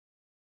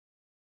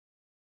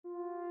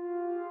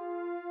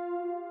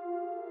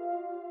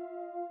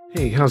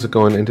Hey, how's it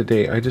going? And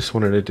today I just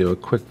wanted to do a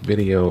quick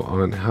video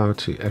on how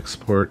to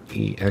export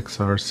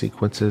EXR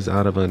sequences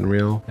out of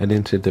Unreal and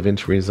into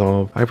DaVinci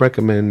Resolve. I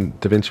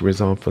recommend DaVinci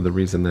Resolve for the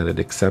reason that it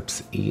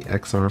accepts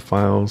EXR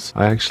files.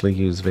 I actually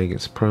use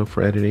Vegas Pro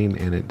for editing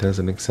and it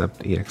doesn't accept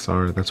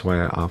EXR. That's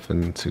why I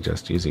often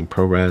suggest using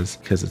ProRes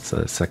because it's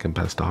the second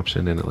best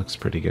option and it looks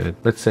pretty good.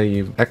 Let's say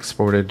you've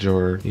exported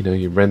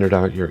you've rendered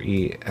out your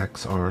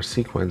EXR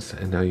sequence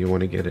and now you want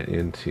to get it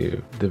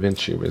into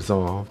DaVinci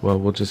Resolve. Well,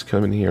 we'll just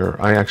come in here.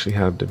 I actually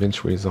have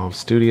DaVinci Resolve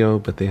Studio,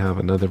 but they have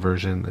another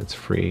version that's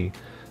free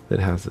that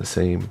has the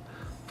same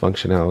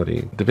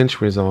functionality.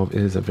 DaVinci Resolve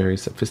is a very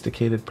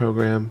sophisticated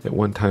program. At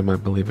one time, I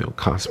believe it would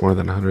cost more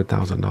than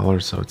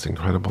 $100,000, so it's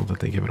incredible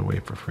that they give it away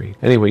for free.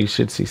 Anyway, you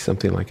should see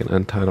something like an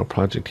untitled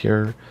project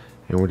here,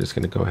 and we're just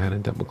going to go ahead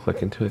and double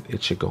click into it.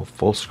 It should go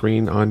full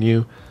screen on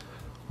you.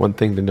 One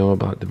thing to know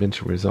about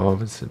DaVinci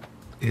Resolve is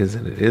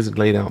that it is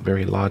laid out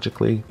very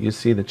logically. You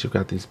see that you've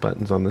got these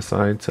buttons on the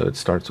side, so it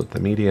starts with the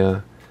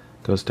media,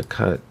 goes to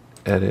cut,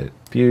 edit,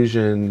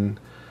 fusion,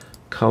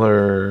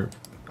 color,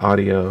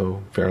 audio,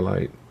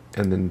 Fairlight,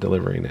 and then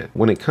delivering it.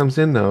 When it comes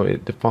in though,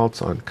 it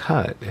defaults on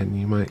cut, and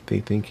you might be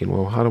thinking,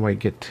 well, how do I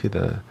get to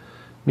the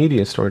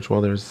media storage?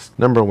 Well, there's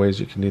a number of ways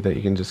you can do that.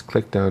 You can just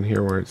click down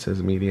here where it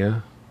says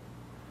media.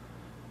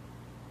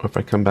 Or if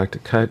I come back to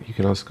cut, you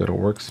can also go to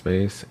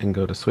workspace and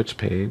go to switch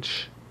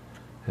page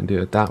and do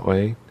it that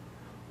way.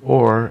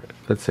 Or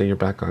let's say you're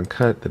back on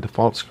cut, the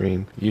default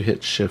screen, you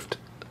hit shift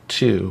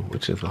 2,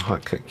 which is the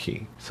hotcut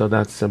key. So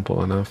that's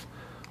simple enough.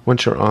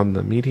 Once you're on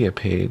the media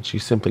page,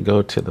 you simply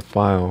go to the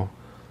file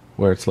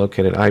where it's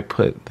located. I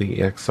put the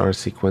EXR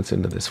sequence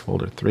into this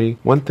folder 3.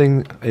 One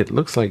thing it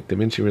looks like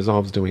DaVinci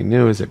Resolve is doing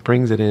new is it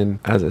brings it in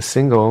as a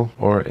single,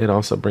 or it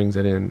also brings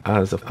it in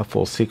as a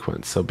full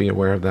sequence. So be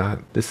aware of that.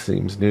 This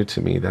seems new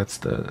to me. That's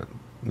the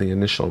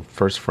initial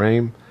first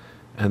frame,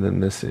 and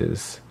then this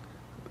is,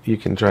 you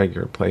can drag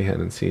your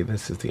playhead and see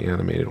this is the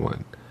animated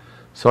one.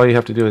 So all you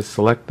have to do is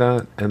select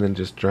that and then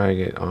just drag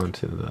it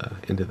onto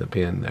into the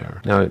bin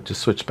there. Now just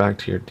switch back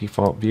to your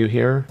default view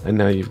here, and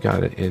now you've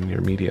got it in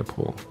your media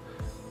pool.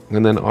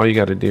 And then all you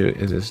got to do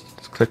is just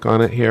click on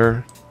it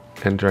here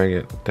and drag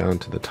it down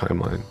to the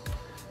timeline.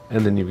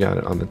 And then you've got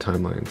it on the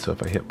timeline. So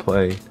if I hit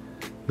play,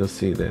 you'll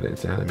see that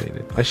it's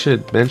animated. I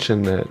should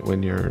mention that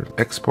when you're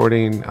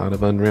exporting out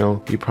of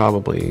Unreal, you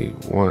probably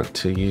want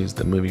to use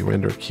the movie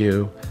render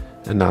queue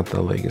and not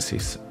the legacy.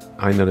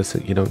 I noticed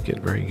that you don't get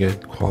very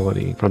good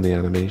quality from the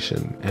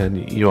animation,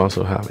 and you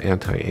also have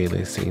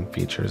anti-aliasing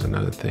features and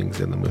other things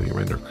in the movie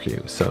render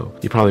queue, so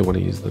you probably want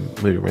to use the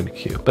movie render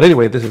queue. But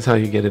anyway, this is how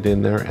you get it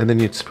in there, and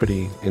then it's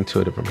pretty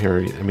intuitive from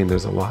here. I mean,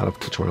 there's a lot of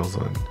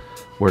tutorials on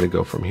where to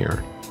go from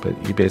here,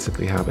 but you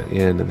basically have it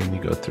in, and then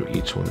you go through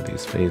each one of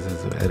these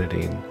phases of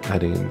editing,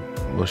 adding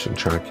motion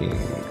tracking,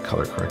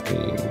 color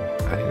correcting,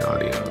 adding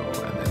audio,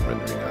 and then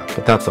rendering out.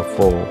 But that's a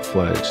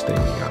full-fledged thing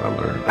you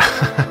gotta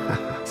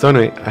learn. So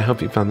anyway, I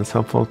hope you found this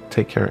helpful.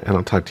 Take care, and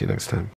I'll talk to you next time.